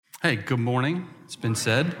Hey, good morning. It's been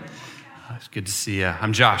said. It's good to see you.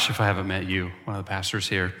 I'm Josh, if I haven't met you, one of the pastors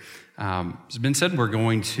here. It's been said we're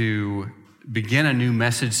going to begin a new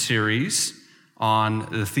message series on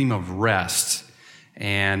the theme of rest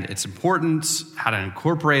and its importance, how to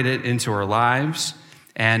incorporate it into our lives.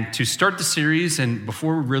 And to start the series, and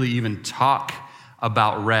before we really even talk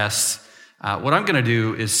about rest, what I'm going to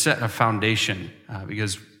do is set a foundation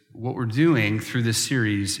because what we're doing through this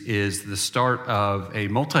series is the start of a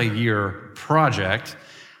multi-year project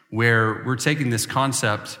where we're taking this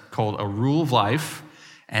concept called a rule of life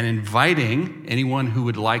and inviting anyone who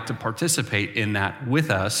would like to participate in that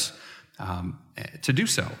with us to do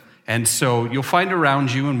so. And so you'll find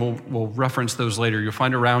around you, and we'll reference those later, you'll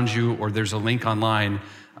find around you, or there's a link online,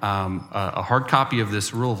 a hard copy of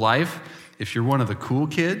this rule of life. If you're one of the cool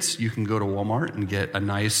kids, you can go to Walmart and get a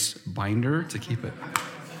nice binder to keep it.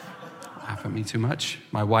 Laugh at me too much.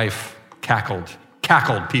 My wife cackled,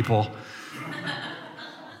 people.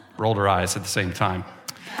 Rolled her eyes at the same time.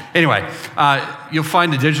 Anyway, you'll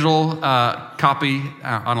find a digital copy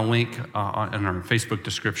on a link in our Facebook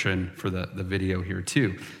description for the video here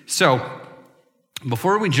too. So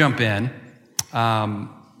before we jump in, I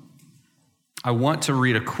want to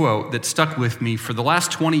read a quote that stuck with me for the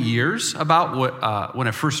last 20 years about when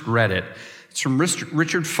I first read it. It's from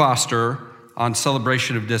Richard Foster on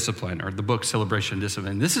Celebration of Discipline, or the book Celebration of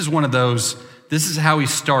Discipline. This is one of those, this is how he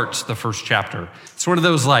starts the first chapter. It's one of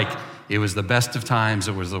those like, it was the best of times,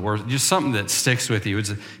 it was the worst, just something that sticks with you.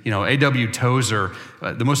 It's, A.W. Tozer,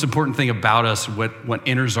 the most important thing about us, what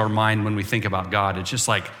enters our mind when we think about God, it's just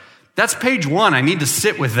like, that's page one, I need to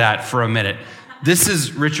sit with that for a minute. This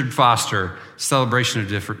is Richard Foster, Celebration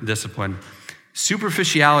of Discipline.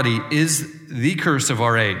 Superficiality is the curse of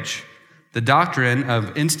our age. The doctrine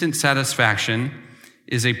of instant satisfaction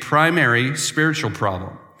is a primary spiritual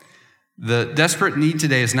problem. The desperate need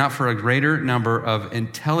today is not for a greater number of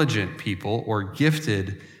intelligent people or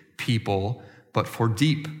gifted people, but for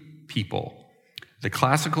deep people. The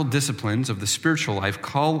classical disciplines of the spiritual life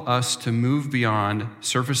call us to move beyond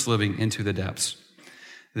surface living into the depths.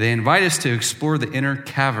 They invite us to explore the inner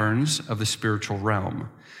caverns of the spiritual realm.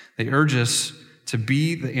 They urge us to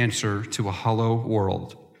be the answer to a hollow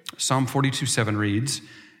world. Psalm 42:7 reads,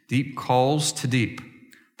 "Deep calls to deep."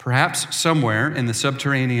 Perhaps somewhere in the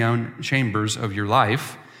subterranean chambers of your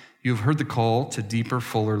life, you have heard the call to deeper,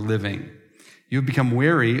 fuller living. You have become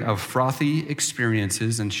weary of frothy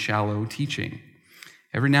experiences and shallow teaching.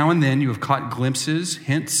 Every now and then you have caught glimpses,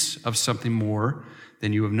 hints of something more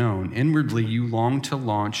than you have known. Inwardly, you long to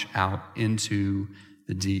launch out into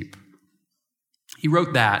the deep. He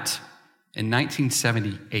wrote that in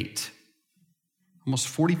 1978. Almost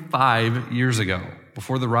 45 years ago,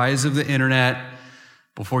 before the rise of the internet,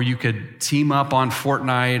 before you could team up on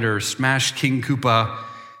Fortnite or smash King Koopa,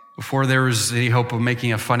 before there was any hope of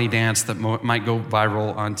making a funny dance that might go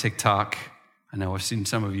viral on TikTok. I know I've seen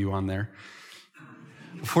some of you on there.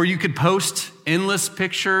 Before you could post endless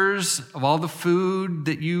pictures of all the food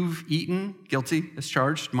that you've eaten, guilty as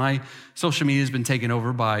charged. My social media has been taken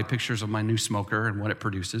over by pictures of my new smoker and what it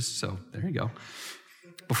produces, so there you go.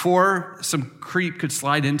 Before some creep could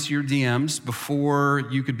slide into your DMs, before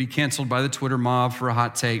you could be canceled by the Twitter mob for a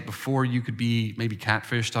hot take, before you could be maybe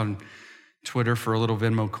catfished on Twitter for a little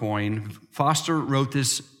Venmo coin, Foster wrote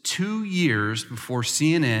this 2 years before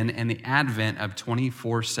CNN and the advent of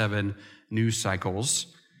 24/7 news cycles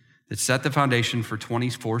that set the foundation for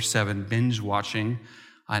 24/7 binge watching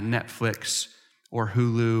on Netflix or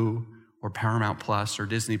Hulu or Paramount Plus or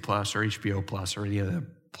Disney Plus or HBO Plus or any of the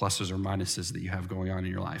pluses or minuses that you have going on in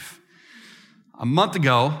your life. A month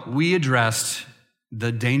ago, we addressed the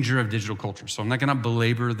danger of digital culture. So I'm not going to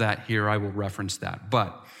belabor that here. I will reference that.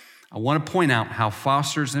 But I want to point out how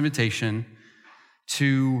Foster's invitation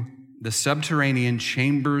to the subterranean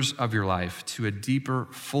chambers of your life, to a deeper,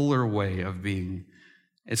 fuller way of being,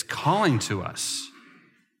 is calling to us.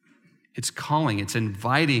 It's calling, it's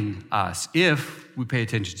inviting us if we pay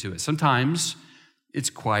attention to it. Sometimes it's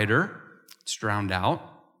quieter, it's drowned out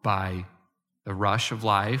by the rush of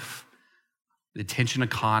life, the attention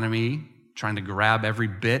economy, trying to grab every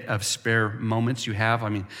bit of spare moments you have. I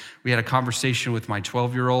mean, we had a conversation with my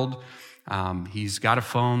 12-year-old. He's got a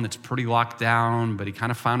phone that's pretty locked down, but he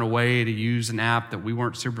kind of found a way to use an app that we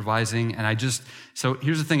weren't supervising. And so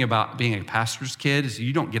here's the thing about being a pastor's kid is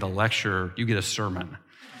you don't get a lecture, you get a sermon,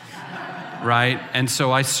 right? And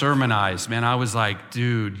so I sermonized, man. I was like,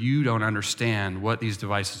 dude, you don't understand what these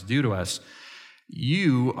devices do to us.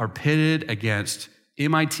 You are pitted against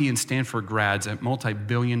MIT and Stanford grads at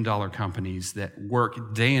multi-billion-dollar companies that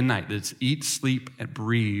work day and night, that eat, sleep, and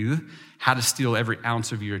breathe how to steal every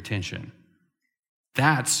ounce of your attention.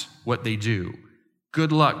 That's what they do.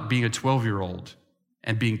 Good luck being a 12-year-old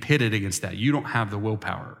and being pitted against that. You don't have the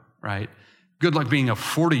willpower, right? Good luck being a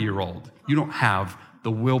 40-year-old. You don't have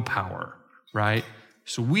the willpower, right?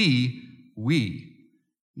 So we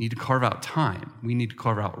need to carve out time. We need to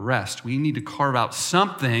carve out rest. We need to carve out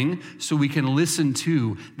something so we can listen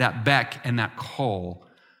to that beck and that call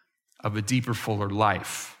of a deeper, fuller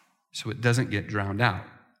life so it doesn't get drowned out.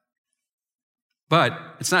 But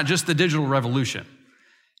it's not just the digital revolution.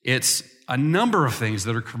 It's a number of things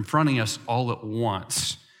that are confronting us all at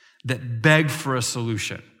once that beg for a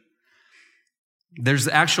solution. There's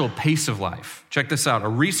the actual pace of life. Check this out. A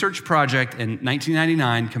research project in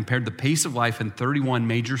 1999 compared the pace of life in 31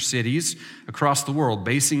 major cities across the world,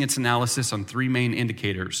 basing its analysis on three main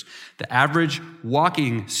indicators: the average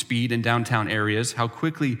walking speed in downtown areas, how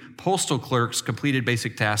quickly postal clerks completed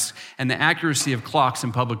basic tasks, and the accuracy of clocks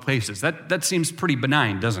in public places. That seems pretty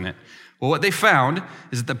benign, doesn't it? Well, what they found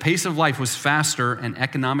is that the pace of life was faster in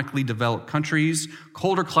economically developed countries,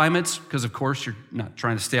 colder climates, because of course you're not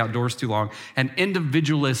trying to stay outdoors too long, and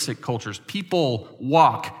individualistic cultures. People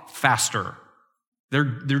walk faster.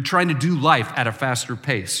 They're trying to do life at a faster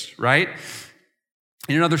pace, right?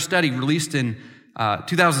 In another study released in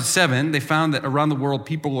 2007, they found that around the world,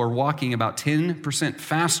 people are walking about 10%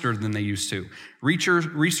 faster than they used to.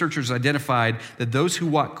 Researchers identified that those who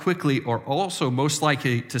walk quickly are also most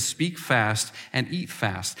likely to speak fast and eat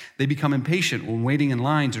fast. They become impatient when waiting in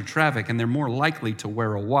lines or traffic, and they're more likely to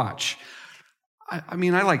wear a watch. I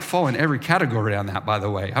like fall in every category on that, by the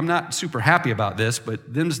way. I'm not super happy about this,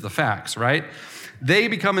 but them's the facts, right? They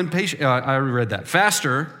become impatient. I already read that.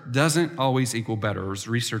 Faster doesn't always equal better, as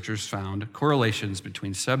researchers found correlations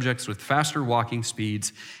between subjects with faster walking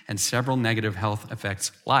speeds and several negative health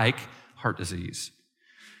effects like heart disease.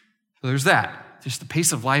 So there's that. Just the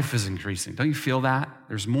pace of life is increasing. Don't you feel that?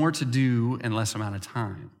 There's more to do in less amount of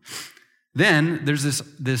time. Then there's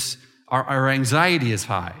this our anxiety is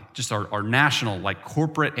high. Just our national, like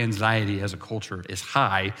corporate anxiety as a culture is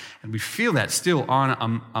high, and we feel that still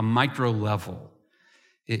on a micro level.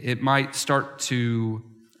 It might start to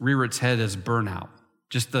rear its head as burnout,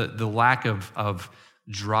 just the lack of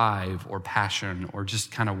drive or passion or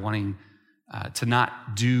just kind of wanting to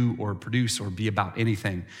not do or produce or be about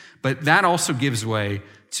anything. But that also gives way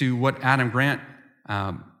to what Adam Grant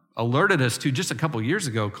alerted us to just a couple years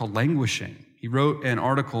ago called languishing. He wrote an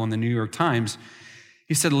article in the New York Times.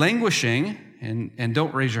 He said, languishing, and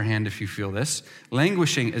don't raise your hand if you feel this,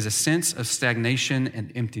 languishing is a sense of stagnation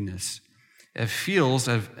and emptiness. It feels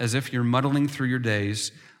as if you're muddling through your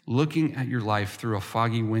days, looking at your life through a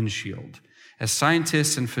foggy windshield. As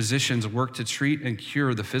scientists and physicians work to treat and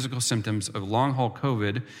cure the physical symptoms of long-haul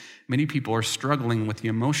COVID, many people are struggling with the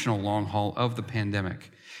emotional long haul of the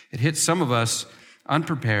pandemic. It hit some of us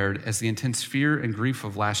unprepared as the intense fear and grief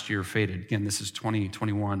of last year faded. Again, this is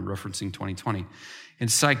 2021, referencing 2020. In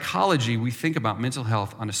psychology, we think about mental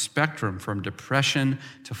health on a spectrum from depression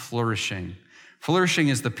to flourishing. Flourishing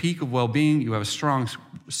is the peak of well-being. You have a strong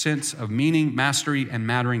sense of meaning, mastery, and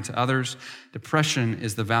mattering to others. Depression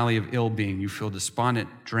is the valley of ill-being. You feel despondent,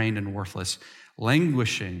 drained, and worthless.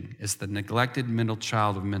 Languishing is the neglected middle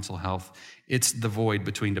child of mental health. It's the void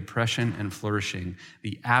between depression and flourishing,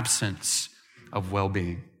 the absence of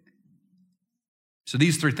well-being. So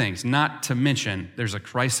these three things, not to mention, there's a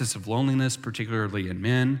crisis of loneliness, particularly in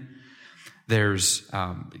men. There's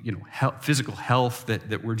physical health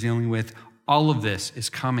that we're dealing with. All of this is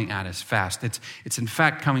coming at us fast. It's in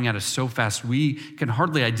fact coming at us so fast we can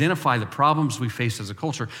hardly identify the problems we face as a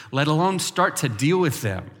culture, let alone start to deal with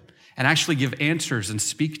them and actually give answers and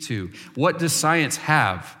speak to. What does science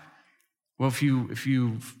have? Well, if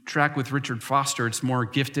you track with Richard Foster, it's more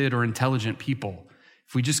gifted or intelligent people.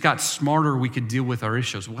 If we just got smarter, we could deal with our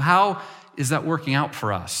issues. Well, how is that working out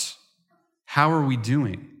for us? How are we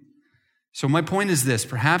doing? So my point is this: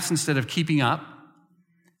 perhaps instead of keeping up,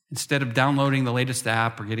 instead of downloading the latest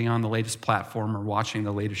app or getting on the latest platform or watching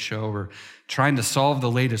the latest show or trying to solve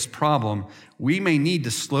the latest problem, we may need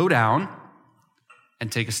to slow down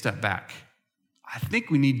and take a step back. I think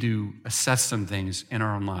we need to assess some things in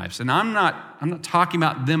our own lives. And I'm not talking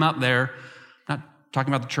about them out there. I'm not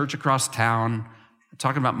talking about the church across town. I'm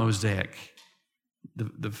talking about Mosaic,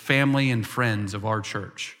 the family and friends of our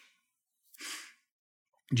church.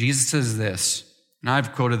 Jesus says this, and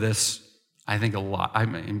I've quoted this I think a lot.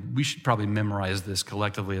 We should probably memorize this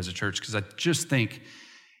collectively as a church, because I just think,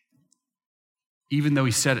 even though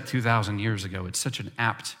he said it 2,000 years ago, it's such an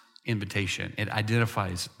apt invitation. It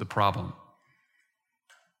identifies the problem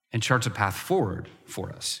and charts a path forward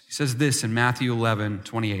for us. He says this in Matthew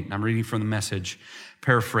 11:28, and I'm reading from the Message.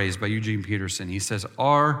 paraphrased by Eugene Peterson. He says,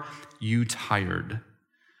 "Are you tired?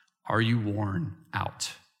 Are you worn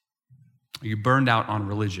out? Are you burned out on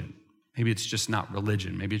religion? Maybe it's just not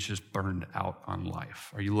religion. Maybe it's just burned out on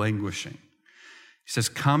life. Are you languishing?" He says,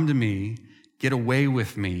 "Come to me, get away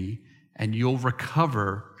with me, and you'll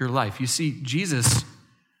recover your life." You see, Jesus,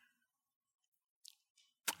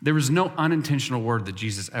 there was no unintentional word that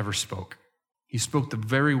Jesus ever spoke. He spoke the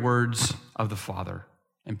very words of the Father,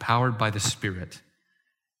 empowered by the Spirit.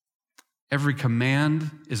 Every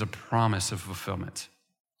command is a promise of fulfillment.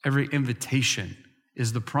 Every invitation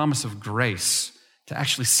is the promise of grace to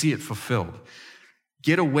actually see it fulfilled.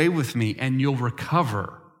 Get away with me and you'll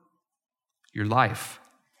recover your life.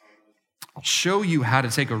 I'll show you how to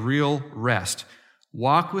take a real rest.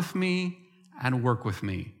 Walk with me and work with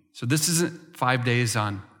me. So this isn't 5 days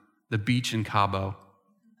on the beach in Cabo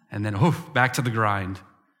and then back to the grind.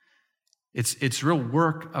 It's real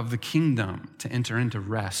work of the kingdom to enter into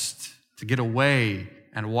rest, to get away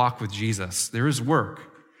and walk with Jesus. There is work.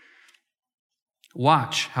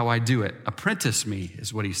 Watch how I do it. Apprentice me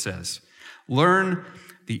is what he says. Learn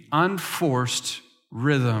the unforced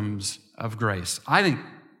rhythms of grace. I think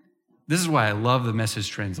this is why I love the Message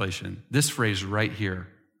translation. This phrase right here.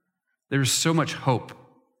 There's so much hope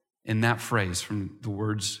in that phrase from the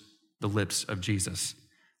words, the lips of Jesus.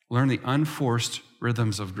 Learn the unforced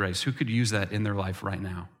rhythms of grace. Who could use that in their life right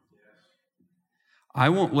now? I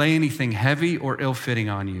won't lay anything heavy or ill-fitting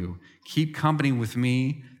on you. Keep company with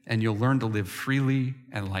me, and you'll learn to live freely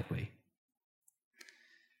and lightly.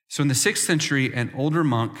 So in the 6th century, an older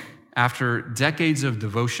monk, after decades of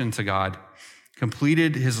devotion to God,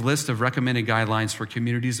 completed his list of recommended guidelines for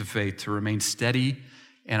communities of faith to remain steady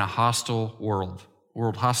in a hostile world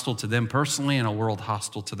hostile to them personally and a world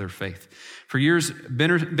hostile to their faith. For years,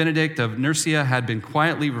 Benedict of Nursia had been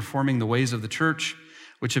quietly reforming the ways of the church,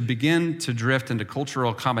 which had begun to drift into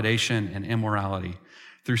cultural accommodation and immorality.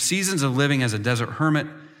 Through seasons of living as a desert hermit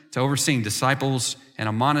to overseeing disciples in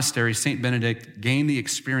a monastery, St. Benedict gained the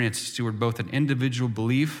experience to steward both an individual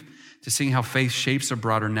belief to seeing how faith shapes a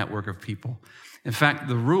broader network of people. In fact,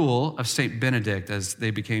 the rule of St. Benedict, as they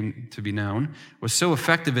became to be known, was so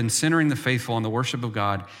effective in centering the faithful on the worship of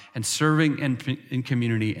God and serving in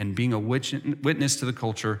community and being a witness to the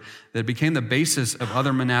culture that it became the basis of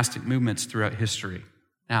other monastic movements throughout history.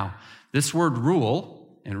 Now, this word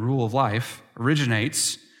rule and rule of life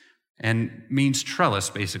originates and means trellis,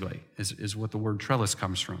 basically, is what the word trellis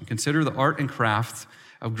comes from. Consider the art and craft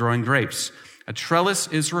of growing grapes. A trellis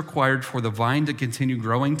is required for the vine to continue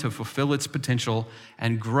growing to fulfill its potential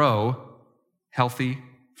and grow healthy,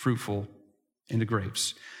 fruitful into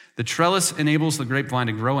grapes. The trellis enables the grapevine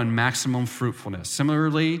to grow in maximum fruitfulness.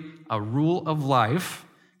 Similarly, a rule of life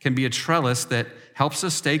can be a trellis that helps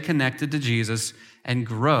us stay connected to Jesus and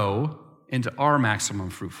grow into our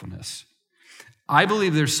maximum fruitfulness. I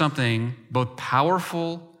believe there's something both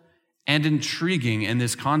powerful and intriguing in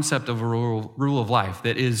this concept of a rule of life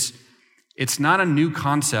that is, it's not a new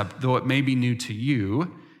concept, though it may be new to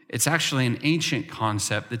you. It's actually an ancient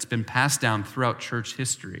concept that's been passed down throughout church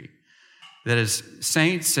history. That as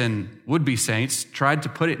saints and would-be saints tried to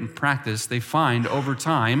put it in practice, they find over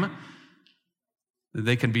time that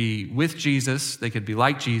they can be with Jesus, they could be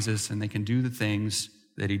like Jesus, and they can do the things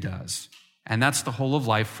that he does. And that's the whole of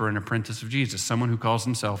life for an apprentice of Jesus, someone who calls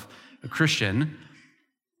himself a Christian.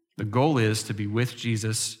 The goal is to be with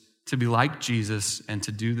Jesus, to be like Jesus, and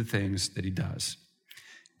to do the things that he does.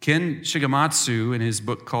 Ken Shigematsu, in his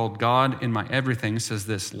book called God in My Everything, says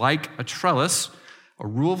this: like a trellis, a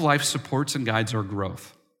rule of life supports and guides our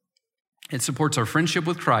growth. It supports our friendship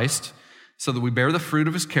with Christ so that we bear the fruit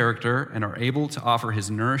of his character and are able to offer his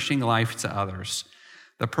nourishing life to others.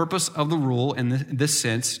 The purpose of the rule in this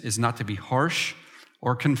sense is not to be harsh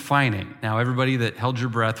or confining. Now, everybody that held your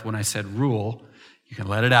breath when I said rule, you can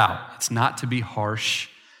let it out. It's not to be harsh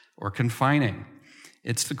or confining.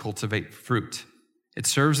 It's to cultivate fruit. It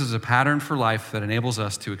serves as a pattern for life that enables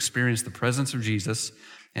us to experience the presence of Jesus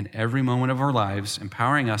in every moment of our lives,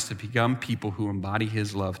 empowering us to become people who embody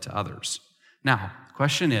his love to others. Now, the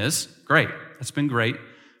question is, great, that's been great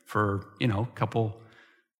for, a couple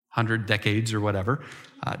 100 decades or whatever.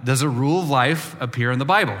 Does a rule of life appear in the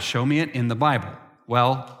Bible? Show me it in the Bible.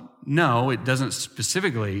 Well, no, it doesn't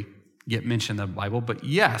specifically get mentioned in the Bible, but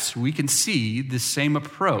yes, we can see the same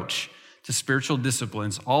approach to spiritual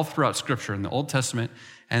disciplines all throughout Scripture in the Old Testament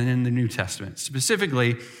and in the New Testament.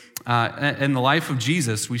 Specifically, in the life of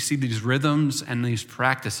Jesus, we see these rhythms and these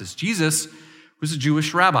practices. Jesus was a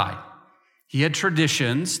Jewish rabbi. He had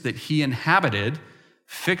traditions that he inhabited: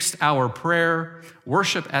 fixed hour prayer,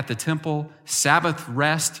 worship at the temple, Sabbath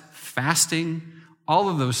rest, fasting, all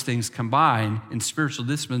of those things combine in spiritual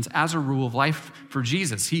disciplines as a rule of life for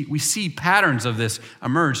Jesus. We see patterns of this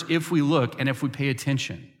emerge if we look and if we pay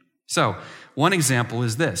attention. So one example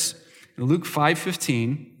is this. In Luke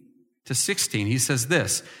 5:15-16, he says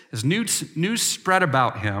this, as news spread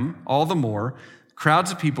about him all the more,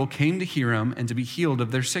 crowds of people came to hear him and to be healed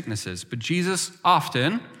of their sicknesses. But Jesus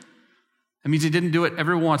often, that means he didn't do it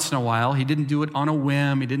every once in a while. He didn't do it on a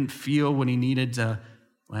whim. He didn't feel when he needed to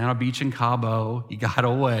lay on a beach in Cabo. He got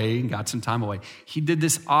away and got some time away. He did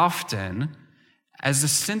this often as a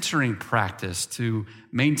centering practice to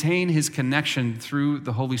maintain his connection through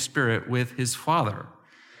the Holy Spirit with his Father.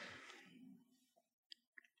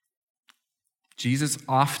 Jesus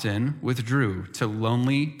often withdrew to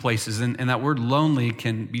lonely places, and that word lonely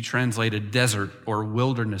can be translated desert or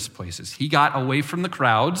wilderness places. He got away from the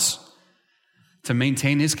crowds to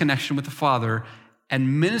maintain his connection with the Father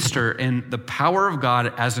and minister in the power of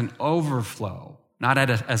God as an overflow, not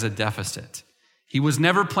as a deficit. He was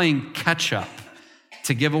never playing catch up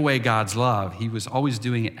to give away God's love. He was always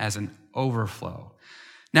doing it as an overflow.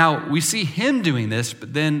 Now, we see him doing this,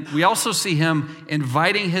 but then we also see him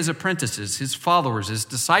inviting his apprentices, his followers, his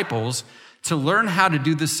disciples, to learn how to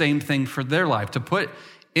do the same thing for their life, to put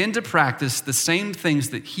into practice the same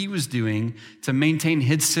things that he was doing to maintain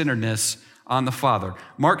his centeredness on the Father.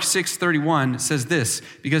 Mark 6:31 says this,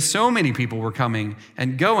 because so many people were coming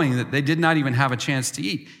and going that they did not even have a chance to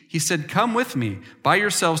eat. He said, come with me by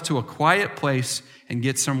yourselves to a quiet place and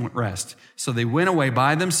get some rest. So they went away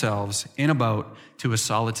by themselves in a boat to a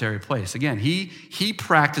solitary place. Again, he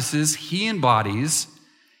practices, he embodies,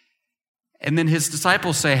 and then his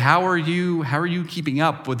disciples say, how are you keeping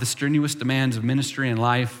up with the strenuous demands of ministry and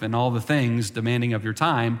life and all the things demanding of your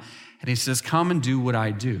time? And he says, come and do what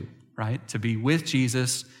I do, right? To be with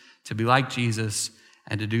Jesus, to be like Jesus,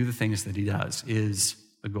 and to do the things that he does is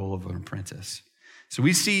the goal of an apprentice. So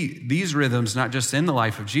we see these rhythms not just in the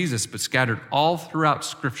life of Jesus, but scattered all throughout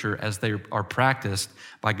Scripture as they are practiced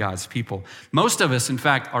by God's people. Most of us, in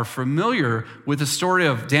fact, are familiar with the story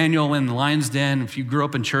of Daniel in the lion's den. If you grew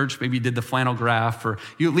up in church, maybe you did the flannel graph, or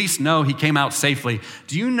you at least know he came out safely.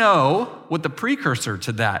 Do you know what the precursor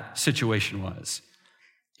to that situation was?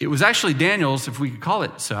 It was actually Daniel's, if we could call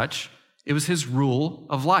it such, it was his rule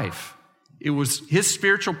of life. It was his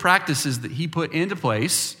spiritual practices that he put into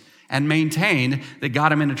place and maintained that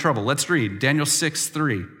got him into trouble. Let's read Daniel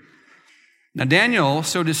 6:3. Now Daniel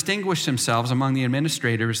so distinguished himself among the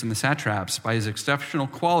administrators and the satraps by his exceptional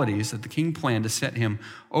qualities that the king planned to set him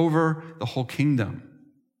over the whole kingdom.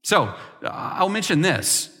 So I'll mention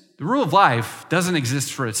this. The rule of life doesn't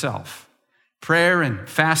exist for itself. Prayer and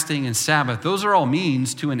fasting and Sabbath, those are all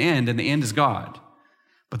means to an end, and the end is God.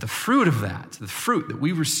 But the fruit of that, the fruit that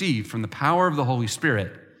we receive from the power of the Holy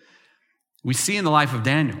Spirit, we see in the life of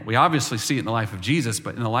Daniel. We obviously see it in the life of Jesus,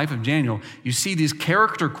 but in the life of Daniel, you see these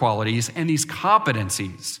character qualities and these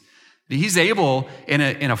competencies. He's able, in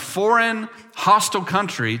a foreign, hostile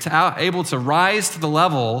country, able to rise to the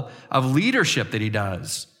level of leadership that he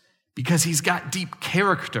does because he's got deep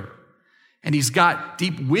character and he's got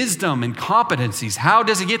deep wisdom and competencies. How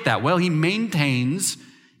does he get that? Well, he maintains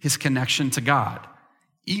his connection to God,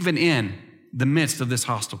 even in the midst of this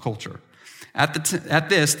hostile culture. At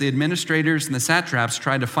this, the administrators and the satraps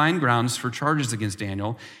tried to find grounds for charges against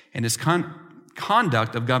Daniel and his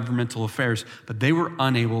conduct of governmental affairs, but they were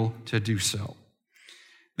unable to do so.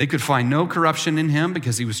 They could find no corruption in him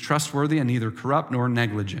because he was trustworthy and neither corrupt nor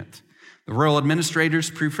negligent. The royal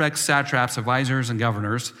administrators, prefects, satraps, advisors, and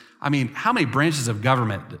governors, I mean, how many branches of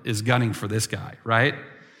government is gunning for this guy, right?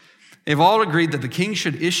 They've all agreed that the king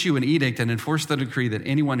should issue an edict and enforce the decree that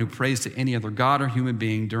anyone who prays to any other god or human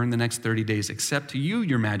being during the next 30 days, except to you,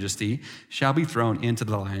 your majesty, shall be thrown into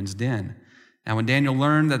the lion's den. Now, when Daniel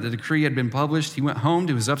learned that the decree had been published, he went home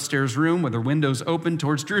to his upstairs room with the windows open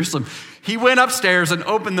towards Jerusalem. He went upstairs and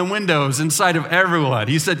opened the windows inside of everyone.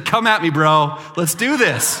 He said, come at me, bro. Let's do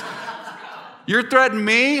this. You're threatening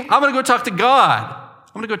me? I'm going to go talk to God.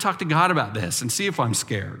 I'm going to go talk to God about this and see if I'm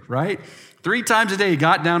scared, right? 3 times a day, he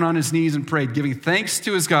got down on his knees and prayed, giving thanks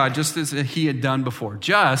to his God, just as he had done before,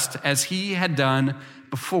 just as he had done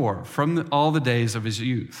before from all the days of his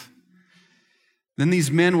youth. Then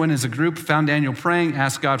these men went as a group, found Daniel praying,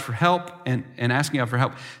 asked God for help, and asking God for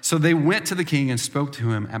help. So they went to the king and spoke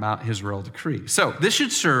to him about his royal decree. So this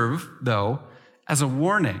should serve, though, as a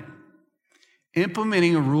warning.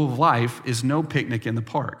 Implementing a rule of life is no picnic in the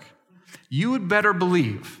park. You would better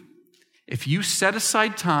believe if you set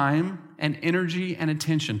aside time and energy and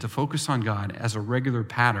attention to focus on God as a regular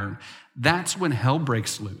pattern, that's when hell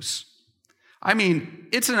breaks loose. I mean,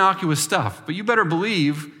 it's innocuous stuff, but you better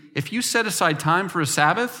believe if you set aside time for a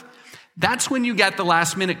Sabbath, That's when you get the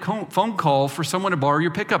last minute phone call for someone to borrow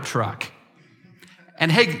your pickup truck.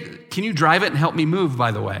 And hey, can you drive it and help me move,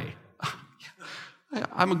 by the way?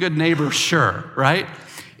 I'm a good neighbor, sure, right?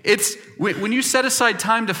 It's when you set aside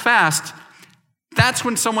time to fast, that's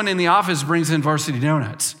when someone in the office brings in Varsity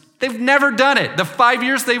Donuts. They've never done it. The 5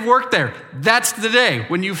 years they've worked there, that's the day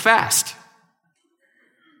when you fast.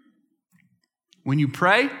 When you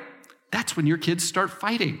pray, that's when your kids start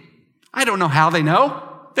fighting. I don't know how they know.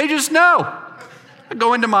 They just know. I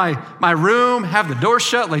go into my room, have the door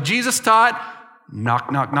shut like Jesus taught.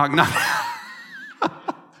 Knock, knock, knock, knock.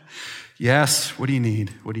 Yes, what do you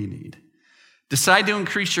need? What do you need? Decide to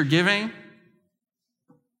increase your giving.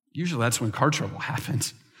 Usually that's when car trouble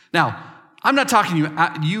happens. Now, I'm not talking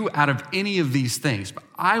you out of any of these things, but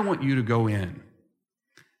I want you to go in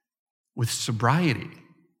with sobriety.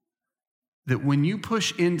 That when you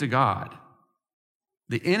push into God,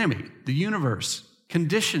 the enemy, the universe,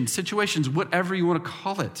 conditions, situations, whatever you want to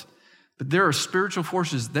call it, but there are spiritual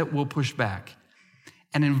forces that will push back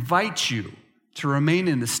and invite you to remain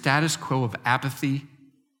in the status quo of apathy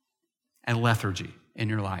and lethargy in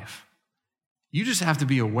your life. You just have to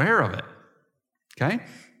be aware of it, okay?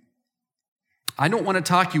 I don't want to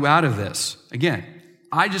talk you out of this. Again,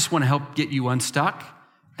 I just want to help get you unstuck.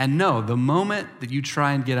 And know the moment that you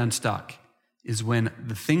try and get unstuck is when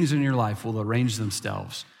the things in your life will arrange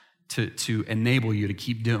themselves to enable you to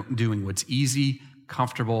keep doing what's easy,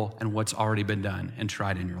 comfortable, and what's already been done and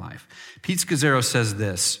tried in your life. Pete Scazzero says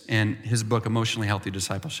this in his book, Emotionally Healthy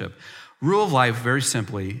Discipleship. Rule of life, very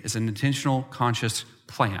simply, is an intentional, conscious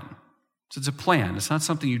plan. So it's a plan. It's not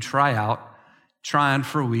something you try on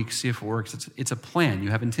for a week, see if it works. It's a plan.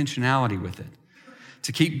 You have intentionality with it.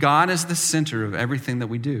 To keep God as the center of everything that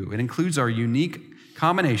we do. It includes our unique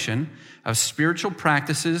combination of spiritual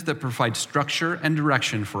practices that provide structure and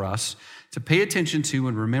direction for us to pay attention to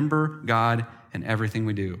and remember God in everything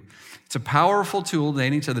we do. It's a powerful tool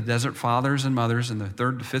dating to the desert fathers and mothers in the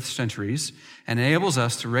 3rd to 5th centuries and enables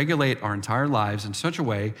us to regulate our entire lives in such a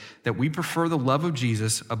way that we prefer the love of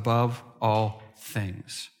Jesus above all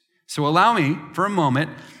things. So allow me for a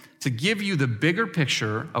moment to give you the bigger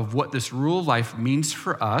picture of what this rule of life means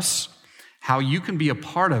for us, how you can be a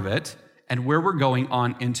part of it, and where we're going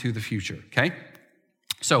on into the future, okay?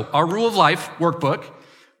 So our rule of life workbook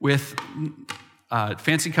with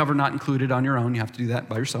fancy cover not included on your own, you have to do that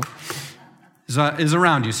by yourself, is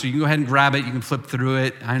around you. So you can go ahead and grab it, you can flip through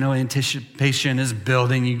it. I know anticipation is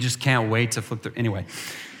building, you just can't wait to flip through. Anyway,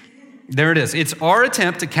 there it is. It's our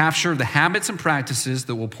attempt to capture the habits and practices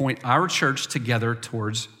that will point our church together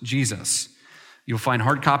towards Jesus. You'll find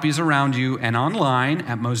hard copies around you and online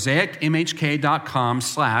at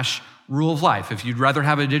mosaicmhk.com/rule of life. If you'd rather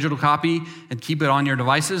have a digital copy and keep it on your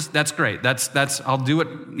devices, that's great. That's I'll do it,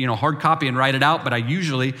 hard copy and write it out, but I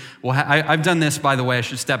usually will. I've done this, by the way, I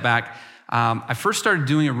should step back. I first started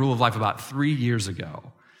doing a rule of life about 3 years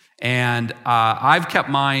ago. And I've kept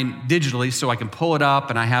mine digitally so I can pull it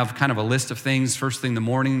up, and I have kind of a list of things first thing in the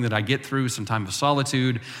morning that I get through, some time of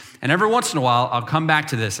solitude. And every once in a while, I'll come back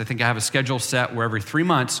to this. I think I have a schedule set where every 3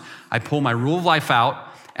 months, I pull my rule of life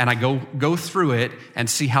out, and I go through it and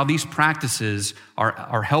see how these practices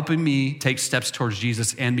are helping me take steps towards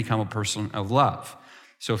Jesus and become a person of love.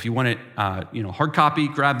 So if you want it, hard copy,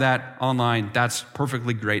 grab that online. That's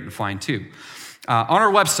perfectly great and fine too. On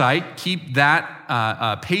our website, keep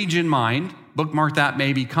that page in mind, bookmark that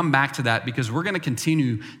maybe, come back to that, because we're going to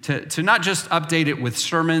continue to not just update it with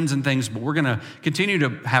sermons and things, but we're going to continue to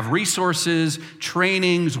have resources,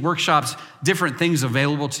 trainings, workshops, different things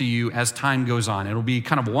available to you as time goes on. It'll be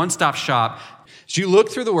kind of a one-stop shop. As you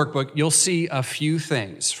look through the workbook, you'll see a few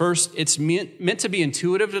things. First, it's meant to be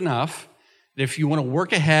intuitive enough that if you want to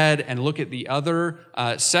work ahead and look at the other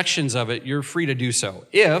sections of it, you're free to do so.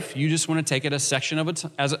 If you just want to take it a section of it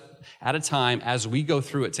at a time as we go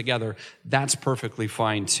through it together, that's perfectly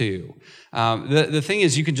fine too. The thing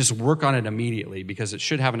is, you can just work on it immediately because it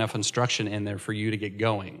should have enough instruction in there for you to get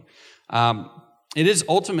going. It is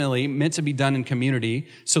ultimately meant to be done in community,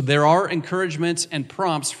 so there are encouragements and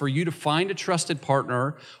prompts for you to find a trusted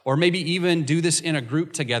partner, or maybe even do this in a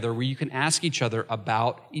group together where you can ask each other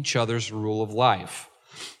about each other's rule of life.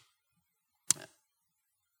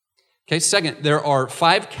 Okay, second, there are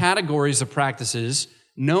 5 categories of practices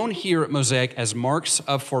known here at Mosaic as marks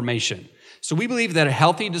of formation. So we believe that a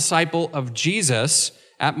healthy disciple of Jesus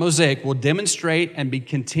at Mosaic will demonstrate and be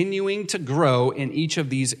continuing to grow in each of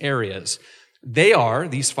these areas.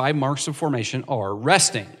 These 5 marks of formation are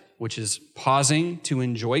resting, which is pausing to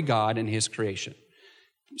enjoy God and His creation.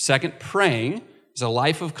 Second, praying is a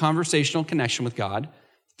life of conversational connection with God.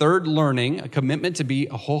 Third, learning, a commitment to be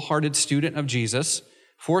a wholehearted student of Jesus.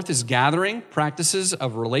 Fourth is gathering, practices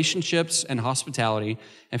of relationships and hospitality.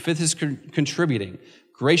 And fifth is contributing,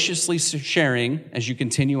 graciously sharing as you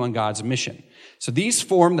continue on God's mission. So these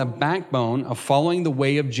form the backbone of following the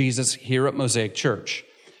way of Jesus here at Mosaic Church.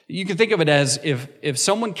 You can think of it as if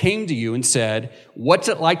someone came to you and said, what's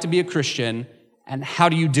it like to be a Christian and how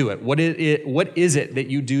do you do it? What is it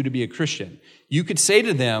that you do to be a Christian? You could say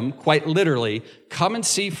to them, quite literally, come and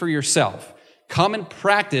see for yourself. Come and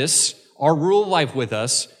practice our rule of life with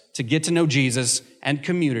us to get to know Jesus and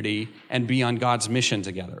community and be on God's mission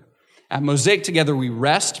together. At Mosaic Together, we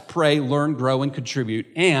rest, pray, learn, grow, and contribute,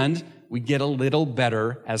 and we get a little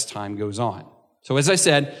better as time goes on. So as I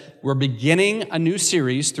said, we're beginning a new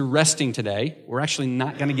series through resting today. We're actually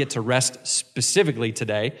not going to get to rest specifically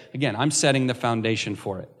today. Again, I'm setting the foundation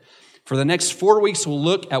for it. For the next 4 weeks, we'll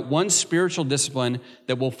look at one spiritual discipline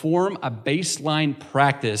that will form a baseline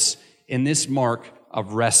practice in this mark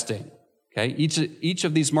of resting. Okay, each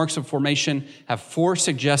of these marks of formation have 4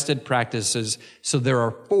 suggested practices, so there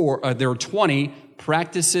are 20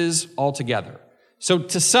 practices altogether. So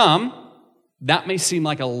to some, that may seem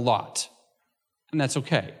like a lot, and that's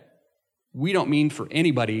okay. We don't mean for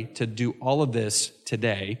anybody to do all of this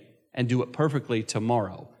today and do it perfectly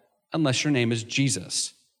tomorrow, unless your name is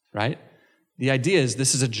Jesus, right? The idea is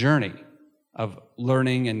this is a journey of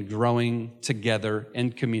learning and growing together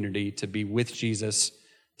in community to be with Jesus,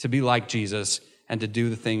 to be like Jesus, and to do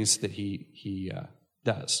the things that he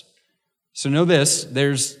does. So know this,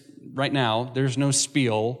 there's no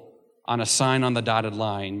spiel on a sign on the dotted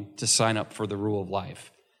line to sign up for the rule of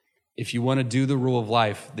life. If you want to do the rule of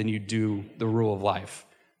life, then you do the rule of life.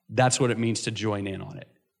 That's what it means to join in on it.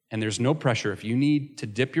 And there's no pressure. If you need to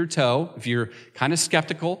dip your toe, if you're kind of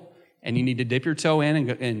skeptical and you need to dip your toe in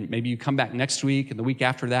and maybe you come back next week and the week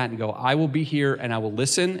after that and go, I will be here and I will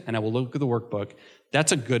listen and I will look at the workbook,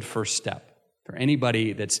 that's a good first step for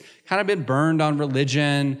anybody that's kind of been burned on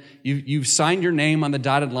religion. You've signed your name on the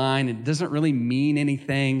dotted line. It doesn't really mean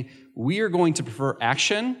anything. We are going to prefer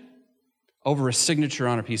action over a signature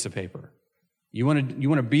on a piece of paper. You want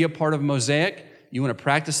to be a part of Mosaic? You want to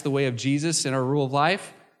practice the way of Jesus in our rule of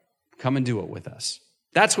life? Come and do it with us.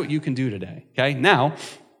 That's what you can do today, okay? Now,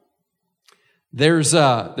 there's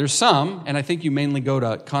some, and I think you mainly go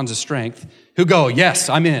to Cons of Strength, who go, yes,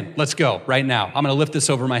 I'm in. Let's go right now. I'm going to lift this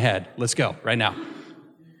over my head. Let's go right now.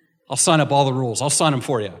 I'll sign up all the rules. I'll sign them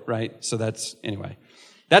for you, right? So that's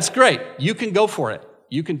great. You can go for it.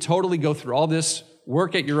 You can totally go through all this,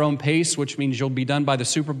 work at your own pace, which means you'll be done by the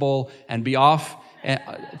Super Bowl and be off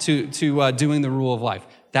to doing the rule of life.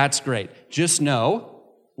 That's great. Just know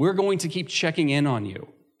we're going to keep checking in on you.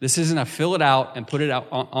 This isn't a fill it out and put it out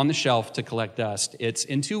on the shelf to collect dust. It's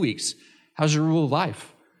in 2 weeks. How's your rule of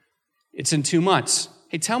life? It's in 2 months.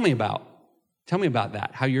 Hey, tell me about that,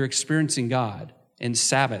 how you're experiencing God in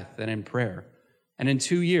Sabbath and in prayer. And in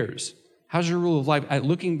 2 years, how's your rule of life?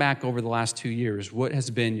 Looking back over the last 2 years, what has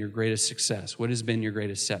been your greatest success? What has been your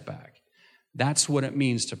greatest setback? That's what it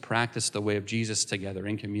means to practice the way of Jesus together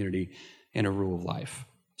in community in a rule of life.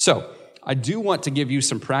 So I do want to give you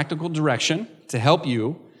some practical direction to help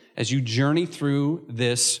you as you journey through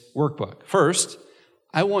this workbook. First,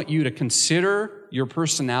 I want you to consider your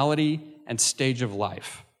personality and stage of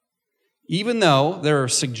life. Even though there are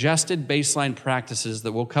suggested baseline practices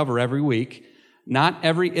that we'll cover every week, not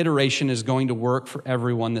every iteration is going to work for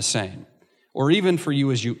everyone the same, or even for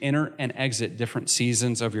you as you enter and exit different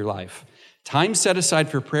seasons of your life. Time set aside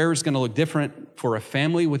for prayer is going to look different for a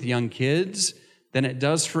family with young kids than it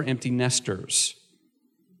does for empty nesters.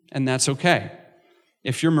 And that's okay.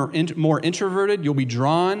 If you're more introverted, you'll be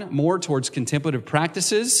drawn more towards contemplative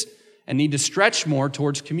practices and need to stretch more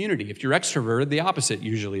towards community. If you're extroverted, the opposite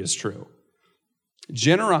usually is true.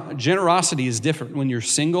 Generosity is different when you're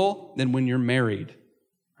single than when you're married,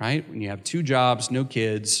 right? When you have 2 jobs, no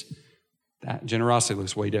kids, that generosity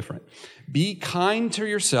looks way different. Be kind to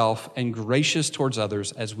yourself and gracious towards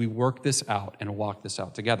others as we work this out and walk this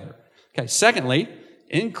out together. Okay, secondly,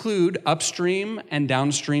 include upstream and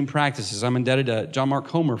downstream practices. I'm indebted to John Mark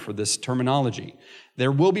Homer for this terminology.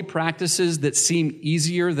 There will be practices that seem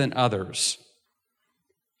easier than others.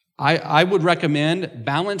 I would recommend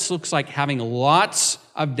balance looks like having lots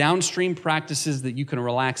of downstream practices that you can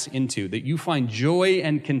relax into, that you find joy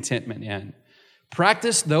and contentment in.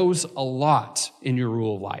 Practice those a lot in your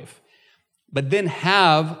rule of life. But then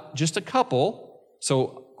have just a couple,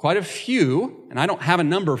 so quite a few, and I don't have a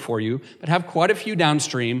number for you, but have quite a few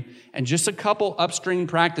downstream and just a couple upstream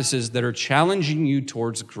practices that are challenging you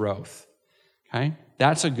towards growth. Okay?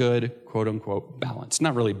 That's a good quote-unquote balance.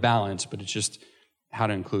 Not really balance, but it's just how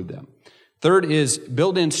to include them. Third is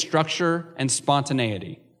build in structure and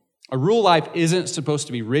spontaneity. A rule of life isn't supposed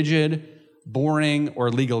to be rigid, boring, or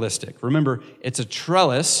legalistic. Remember, it's a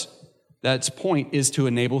trellis that's point is to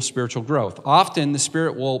enable spiritual growth. Often the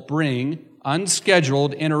Spirit will bring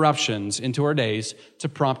unscheduled interruptions into our days to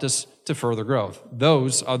prompt us to further growth.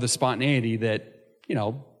 Those are the spontaneity that,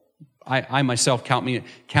 I myself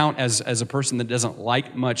count as a person that doesn't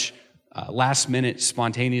like much last-minute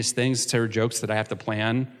spontaneous things. There are jokes that I have to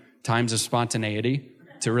plan times of spontaneity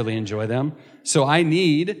to really enjoy them. So I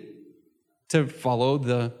need to follow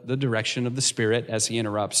the direction of the Spirit as He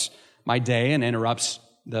interrupts my day and interrupts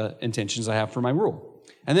the intentions I have for my rule.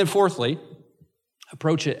 And then fourthly,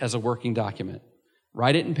 approach it as a working document.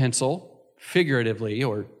 Write it in pencil, figuratively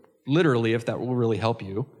or literally if that will really help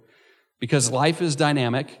you. Because life is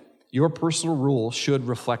dynamic, your personal rule should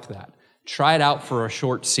reflect that. Try it out for a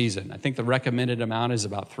short season. I think the recommended amount is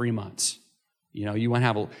about 3 months. You want to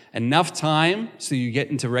have enough time so you get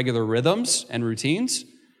into regular rhythms and routines,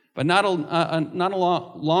 but not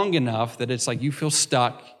long enough that it's like you feel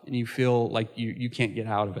stuck and you feel like you can't get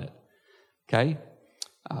out of it. Okay?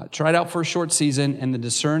 Try it out for a short season and then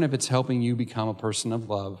discern if it's helping you become a person of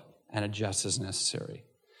love and adjust as necessary.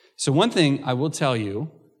 So one thing I will tell you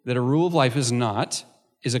that a rule of life is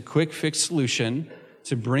a quick fix solution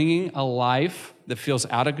to bringing a life that feels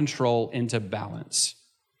out of control into balance.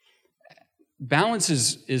 Balance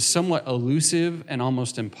is somewhat elusive and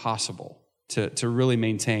almost impossible to really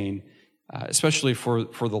maintain, especially for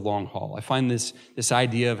the long haul. I find this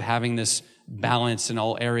idea of having this balance in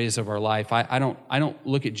all areas of our life. I don't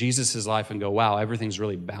look at Jesus' life and go, wow, everything's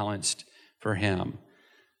really balanced for Him.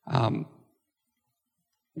 The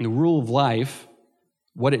rule of life,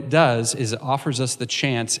 what it does is it offers us the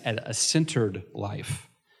chance at a centered life,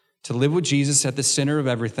 to live with Jesus at the center of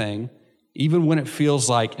everything, even when it feels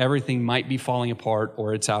like everything might be falling apart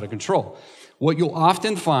or it's out of control. What you'll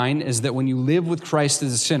often find is that when you live with Christ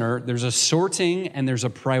as the center, there's a sorting and there's a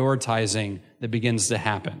prioritizing that begins to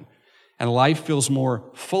happen. And life feels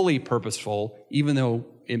more fully purposeful, even though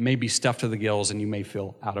it may be stuffed to the gills and you may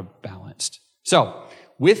feel out of balance. So,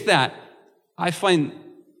 with that, I find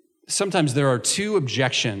sometimes there are two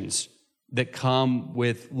objections that come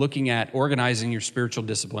with looking at organizing your spiritual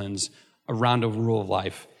disciplines around a rule of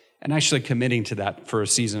life and actually committing to that for a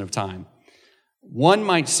season of time. One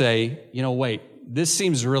might say, wait, this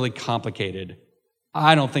seems really complicated.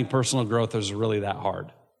 I don't think personal growth is really that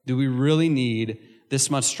hard. Do we really need this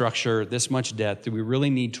much structure, this much depth? Do we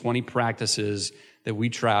really need 20 practices that we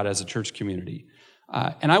try out as a church community?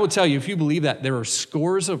 And I would tell you, if you believe that, there are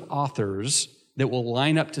scores of authors that will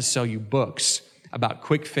line up to sell you books about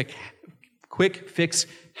quick fix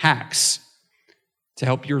hacks to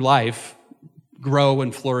help your life grow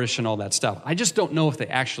and flourish and all that stuff. I just don't know if they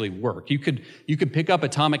actually work. You could pick up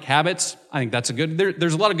Atomic Habits. I think that's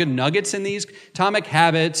there's a lot of good nuggets in these. Atomic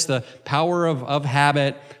Habits, the power of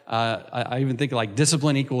habit. I even think like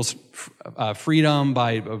Discipline Equals Freedom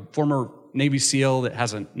by a former Navy SEAL that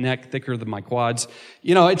has a neck thicker than my quads.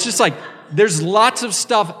 It's just like there's lots of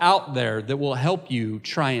stuff out there that will help you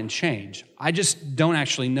try and change. I just don't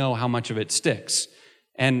actually know how much of it sticks.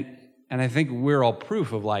 And I think we're all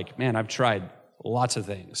proof of I've tried lots of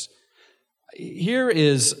things. Here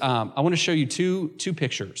is, I want to show you two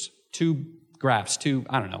pictures, two graphs,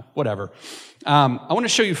 whatever. I want to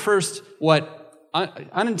show you first what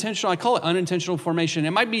unintentional, I call it unintentional formation.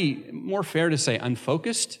 It might be more fair to say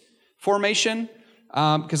unfocused formation,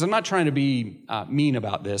 because I'm not trying to be mean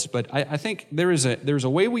about this, but I think there's a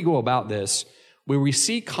way we go about this where we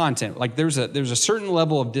see content, like there's a certain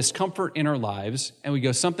level of discomfort in our lives, and we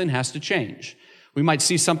go, something has to change. We might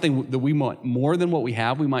see something that we want more than what we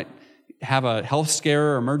have. We might have a health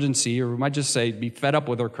scare or emergency, or we might just say, be fed up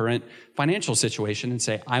with our current financial situation and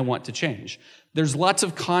say, I want to change. There's lots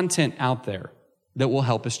of content out there that will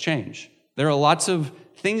help us change. There are lots of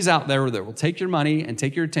things out there that will take your money and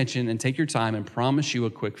take your attention and take your time and promise you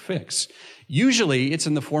a quick fix. Usually, it's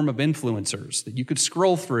in the form of influencers that you could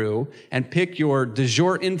scroll through and pick your du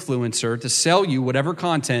jour influencer to sell you whatever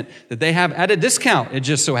content that they have at a discount. It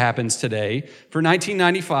just so happens today for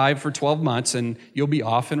 $19.95 for 12 months, and you'll be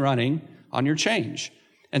off and running on your change.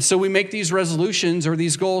 And so we make these resolutions or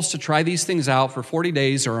these goals to try these things out for 40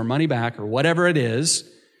 days or our money back or whatever it is.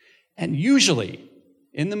 And usually,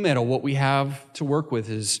 in the middle, what we have to work with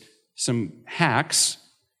is some hacks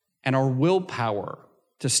and our willpower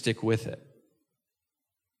to stick with it.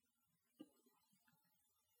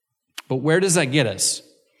 But where does that get us?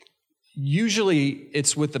 Usually,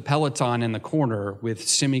 it's with the Peloton in the corner with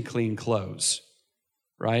semi-clean clothes,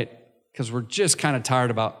 right? Because we're just kind of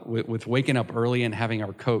tired with waking up early and having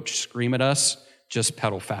our coach scream at us, just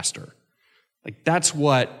pedal faster. That's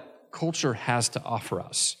what culture has to offer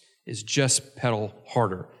us. is just pedal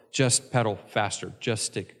harder, just pedal faster, just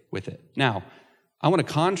stick with it. Now, I want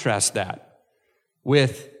to contrast that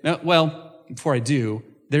with, well, before I do,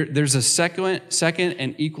 there's a second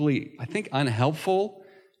and equally, I think, unhelpful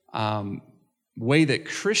way that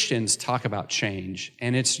Christians talk about change,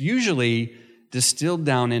 and it's usually distilled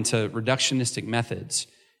down into reductionistic methods.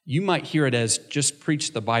 You might hear it as just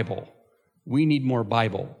preach the Bible. We need more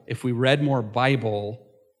Bible. If we read more Bible,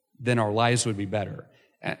 then our lives would be better.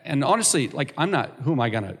 And honestly, like, am I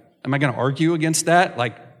going to argue against that?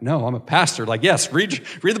 Like, no, I'm a pastor. Like, yes, read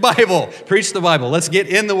the Bible, preach the Bible. Let's get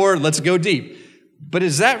in the Word. Let's go deep. But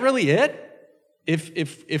is that really it? If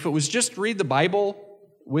it was just read the Bible,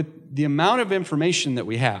 with the amount of information that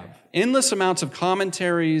we have, endless amounts of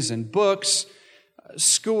commentaries and books,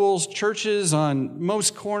 schools, churches on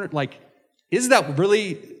most corners, like, is that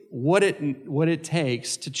really what it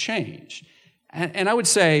takes to change? And I would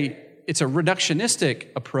say it's a reductionistic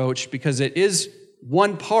approach because it is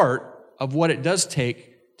one part of what it does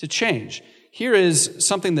take to change. Here is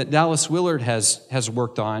something that Dallas Willard has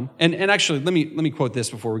worked on. And actually, let me quote this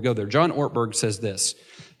before we go there. John Ortberg says this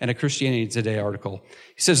in a Christianity Today article.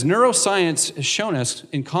 He says, neuroscience has shown us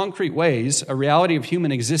in concrete ways a reality of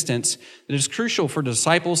human existence that is crucial for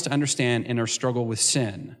disciples to understand in our struggle with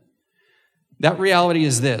sin. That reality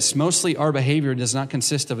is this: mostly our behavior does not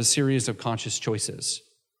consist of a series of conscious choices.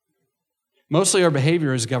 Mostly our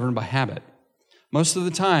behavior is governed by habit. Most of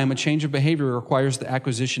the time, a change of behavior requires the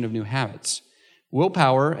acquisition of new habits.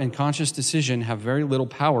 Willpower and conscious decision have very little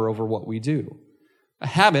power over what we do. A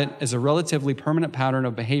habit is a relatively permanent pattern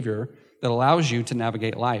of behavior that allows you to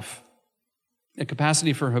navigate life. The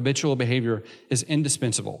capacity for habitual behavior is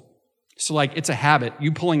indispensable. So, like, it's a habit.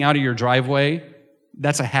 You pulling out of your driveway,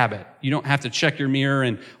 that's a habit. You don't have to check your mirror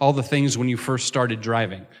and all the things when you first started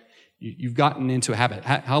driving. You've gotten into a habit.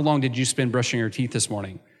 How long did you spend brushing your teeth this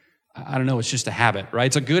morning? I don't know, it's just a habit, right?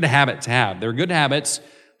 It's a good habit to have. They're good habits,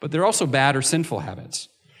 but they're also bad or sinful habits.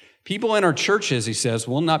 People in our churches, he says,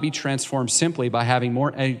 will not be transformed simply by having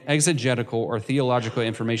more exegetical or theological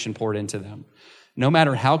information poured into them, no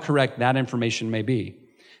matter how correct that information may be.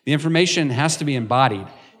 The information has to be embodied,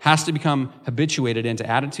 has to become habituated into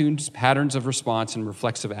attitudes, patterns of response, and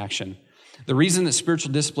reflexive action. The reason that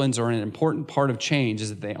spiritual disciplines are an important part of change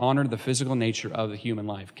is that they honor the physical nature of the human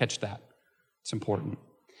life. Catch that. It's important.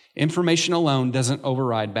 Information alone doesn't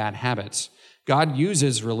override bad habits. God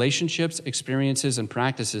uses relationships, experiences, and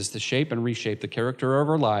practices to shape and reshape the character of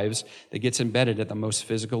our lives that gets embedded at the most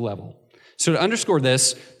physical level. So to underscore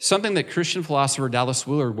this, something that Christian philosopher Dallas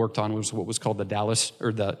Willard worked on was what was called the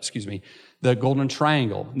Golden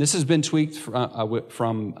Triangle. And this has been tweaked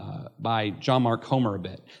by John Mark Comer a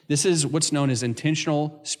bit. This is what's known as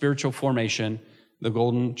intentional spiritual formation, the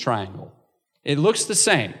Golden Triangle. It looks the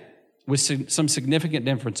same, with some significant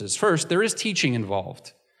differences. First, there is teaching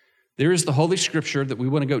involved. There is the Holy Scripture that we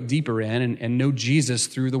want to go deeper in and know Jesus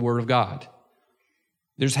through the Word of God.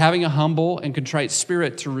 There's having a humble and contrite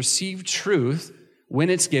spirit to receive truth when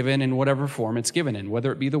it's given in whatever form it's given in,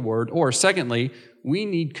 whether it be the Word or, secondly, we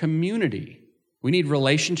need community. We need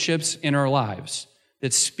relationships in our lives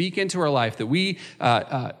that speak into our life,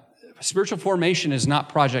 that spiritual formation is not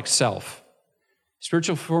project self.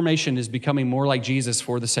 Spiritual formation is becoming more like Jesus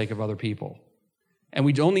for the sake of other people. And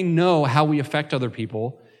we only know how we affect other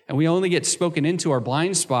people, and we only get spoken into our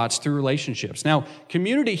blind spots through relationships. Now,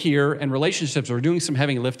 community here and relationships are doing some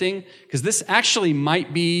heavy lifting, because this actually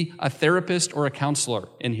might be a therapist or a counselor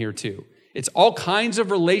in here too. It's all kinds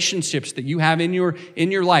of relationships that you have in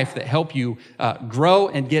your life that help you grow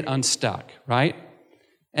and get unstuck, right?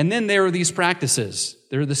 And then there are these practices.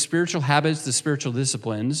 There are the spiritual habits, the spiritual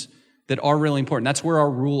disciplines that are really important. That's where our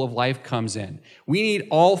rule of life comes in. We need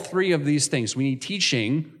all three of these things. We need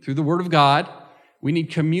teaching through the Word of God. We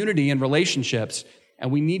need community and relationships.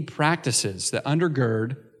 And we need practices that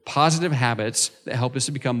undergird positive habits that help us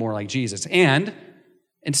to become more like Jesus. And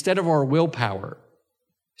instead of our willpower,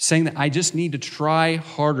 saying that I just need to try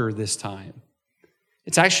harder this time,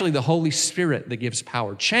 it's actually the Holy Spirit that gives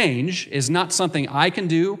power. Change is not something I can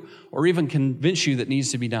do or even convince you that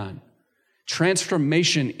needs to be done.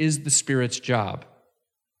 Transformation is the Spirit's job.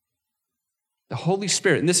 The Holy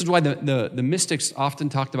Spirit, and this is why the mystics often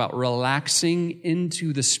talked about relaxing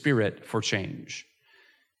into the Spirit for change.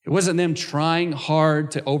 It wasn't them trying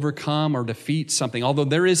hard to overcome or defeat something, although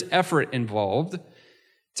there is effort involved.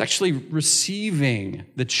 It's actually receiving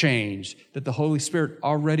the change that the Holy Spirit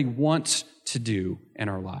already wants to do in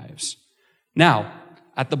our lives. Now,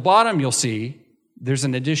 at the bottom you'll see there's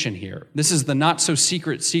an addition here. This is the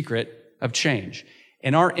not-so-secret secret of change.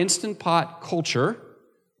 In our Instant Pot culture,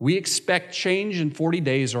 we expect change in 40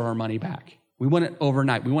 days or our money back. We want it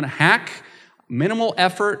overnight. We want to hack minimal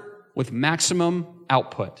effort with maximum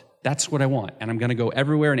output. That's what I want. And I'm going to go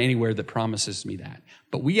everywhere and anywhere that promises me that.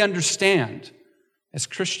 But we understand as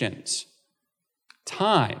Christians,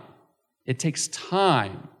 it takes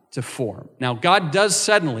time to form. Now, God does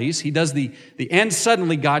suddenlies. He does and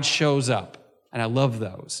suddenly God shows up. And I love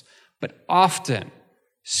those. But often,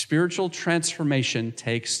 spiritual transformation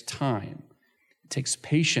takes time. It takes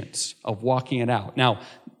patience of walking it out. Now,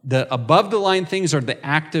 the above-the-line things are the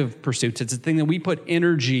active pursuits. It's the thing that we put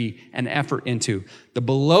energy and effort into. The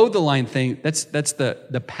below-the-line thing, that's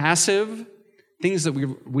the passive things that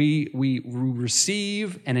we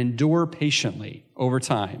receive and endure patiently over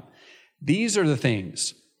time. These are the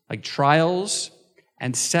things like trials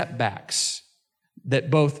and setbacks that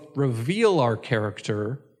both reveal our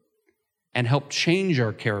character and help change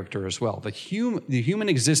our character as well. The human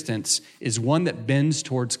existence is one that bends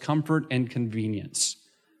towards comfort and convenience.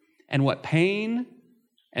 And what pain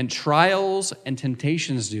and trials and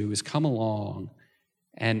temptations do is come along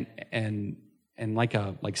and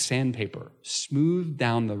like sandpaper, smooth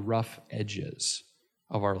down the rough edges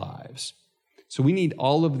of our lives. So we need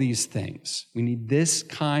all of these things. We need this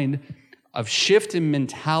kind of shift in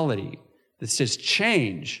mentality that says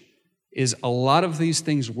change is a lot of these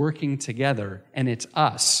things working together, and it's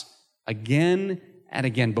us again and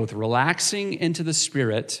again, both relaxing into the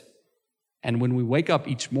Spirit, and when we wake up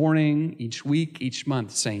each morning, each week, each month,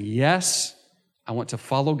 saying, yes, I want to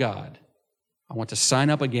follow God. I want to sign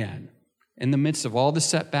up again. In the midst of all the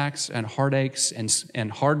setbacks and heartaches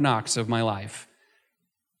and hard knocks of my life,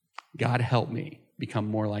 God help me become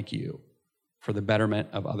more like you for the betterment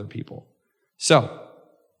of other people. So,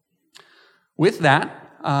 with that,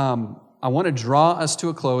 I want to draw us to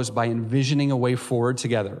a close by envisioning a way forward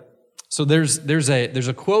together. So there's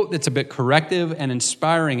a quote that's a bit corrective and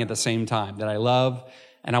inspiring at the same time that I love,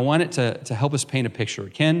 and I want it to help us paint a picture.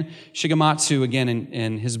 Ken Shigematsu, again,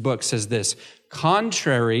 in his book, says this: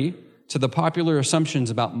 contrary to the popular assumptions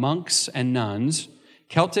about monks and nuns,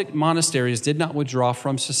 Celtic monasteries did not withdraw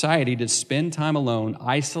from society to spend time alone,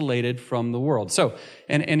 isolated from the world. So,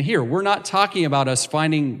 and here, we're not talking about us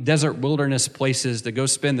finding desert wilderness places to go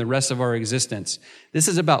spend the rest of our existence. This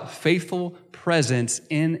is about faithful presence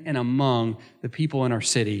in and among the people in our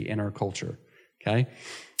city and our culture, okay?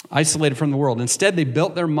 Isolated from the world. Instead, they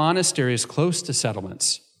built their monasteries close to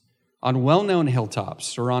settlements, on well-known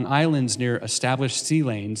hilltops or on islands near established sea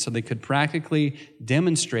lanes so they could practically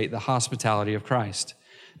demonstrate the hospitality of Christ.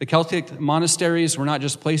 The Celtic monasteries were not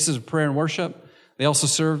just places of prayer and worship. They also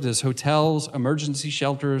served as hotels, emergency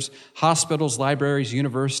shelters, hospitals, libraries,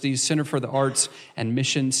 universities, Center for the Arts, and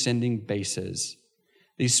mission-sending bases.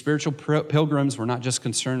 These spiritual pilgrims were not just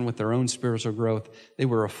concerned with their own spiritual growth. They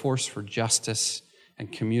were a force for justice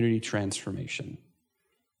and community transformation.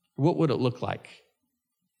 What would it look like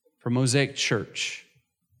for Mosaic Church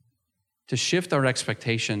to shift our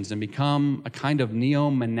expectations and become a kind of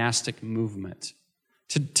neo-monastic movement?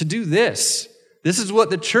 To do this is what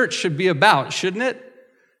the church should be about, shouldn't it?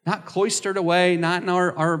 Not cloistered away, not in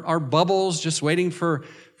our bubbles, just waiting for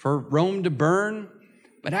Rome to burn,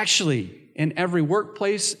 but actually in every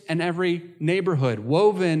workplace and every neighborhood,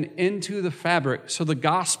 woven into the fabric, so the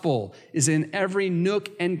gospel is in every nook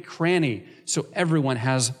and cranny, so everyone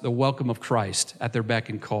has the welcome of Christ at their beck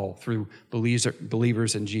and call through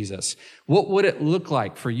believers in Jesus. What would it look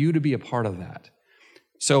like for you to be a part of that?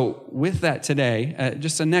 So with that today,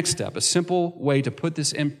 just a next step, a simple way to put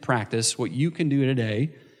this in practice, what you can do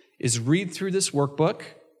today is read through this workbook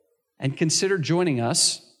and consider joining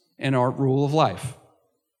us in our rule of life.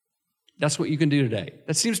 That's what you can do today.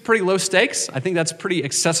 That seems pretty low stakes. I think that's pretty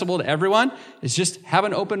accessible to everyone. It's just have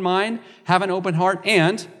an open mind, have an open heart,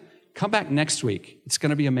 and come back next week. It's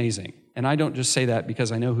going to be amazing. And I don't just say that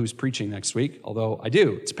because I know who's preaching next week, although I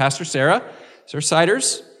do. It's Pastor Sarah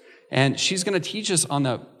Siders. And she's going to teach us on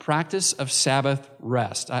the practice of Sabbath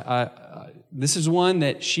rest. This is one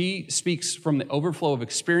that she speaks from the overflow of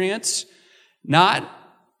experience, not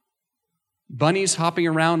bunnies hopping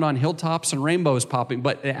around on hilltops and rainbows popping,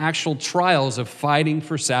 but the actual trials of fighting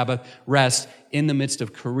for Sabbath rest in the midst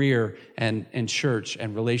of career and church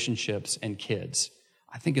and relationships and kids.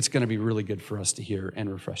 I think it's going to be really good for us to hear and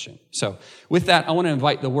refreshing. So with that, I want to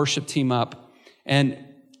invite the worship team up. And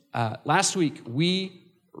last week, we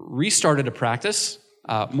restarted a practice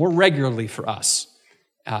more regularly for us,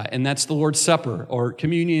 and that's the Lord's Supper or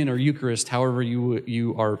communion or Eucharist, however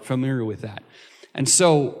you are familiar with that. And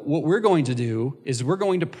so what we're going to do is we're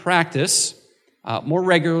going to practice more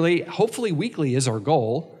regularly, hopefully weekly is our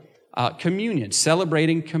goal, communion,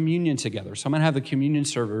 celebrating communion together. So I'm going to have the communion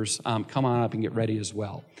servers come on up and get ready as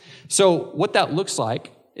well. So what that looks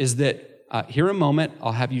like is that here in a moment,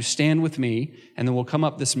 I'll have you stand with me, and then we'll come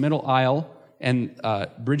up this middle aisle, and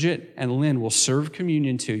Bridget and Lynn will serve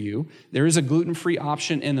communion to you. There is a gluten-free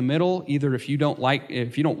option in the middle. Either if you don't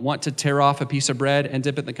want to tear off a piece of bread and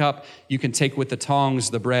dip it in the cup, you can take with the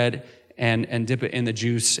tongs the bread and dip it in the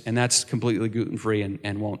juice, and that's completely gluten-free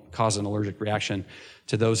and won't cause an allergic reaction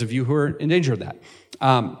to those of you who are in danger of that.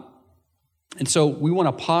 And so we want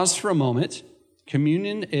to pause for a moment.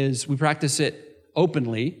 Communion we practice it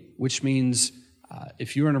openly, which means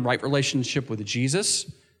if you're in a right relationship with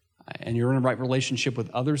Jesus and you're in a right relationship with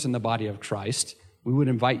others in the body of Christ, we would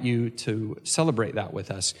invite you to celebrate that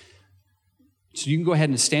with us. So you can go ahead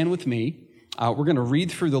and stand with me. We're going to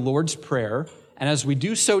read through the Lord's Prayer, and as we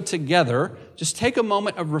do so together, just take a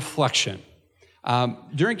moment of reflection.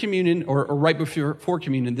 During communion or right before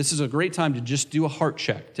communion, this is a great time to just do a heart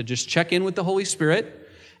check, to just check in with the Holy Spirit,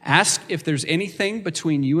 ask if there's anything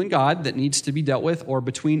between you and God that needs to be dealt with or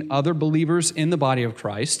between other believers in the body of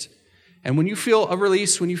Christ. And when you feel a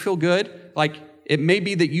release, when you feel good, like it may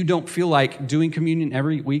be that you don't feel like doing communion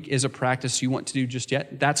every week is a practice you want to do just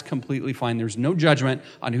yet. That's completely fine. There's no judgment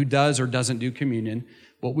on who does or doesn't do communion.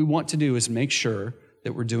 What we want to do is make sure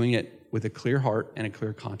that we're doing it with a clear heart and a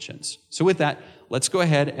clear conscience. So with that, let's go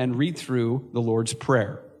ahead and read through the Lord's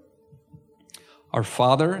Prayer. Our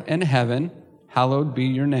Father in heaven, hallowed be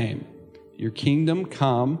your name. Your kingdom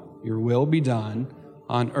come, your will be done,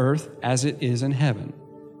 on earth as it is in heaven.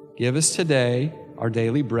 Give us today our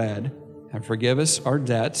daily bread, and forgive us our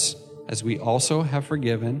debts, as we also have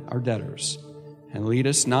forgiven our debtors. And lead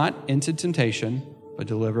us not into temptation, but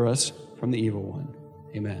deliver us from the evil one.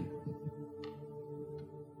 Amen.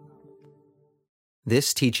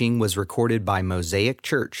 This teaching was recorded by Mosaic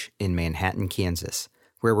Church in Manhattan, Kansas,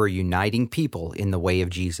 where we're uniting people in the way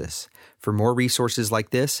of Jesus. For more resources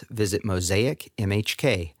like this, visit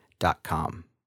mosaicmhk.com.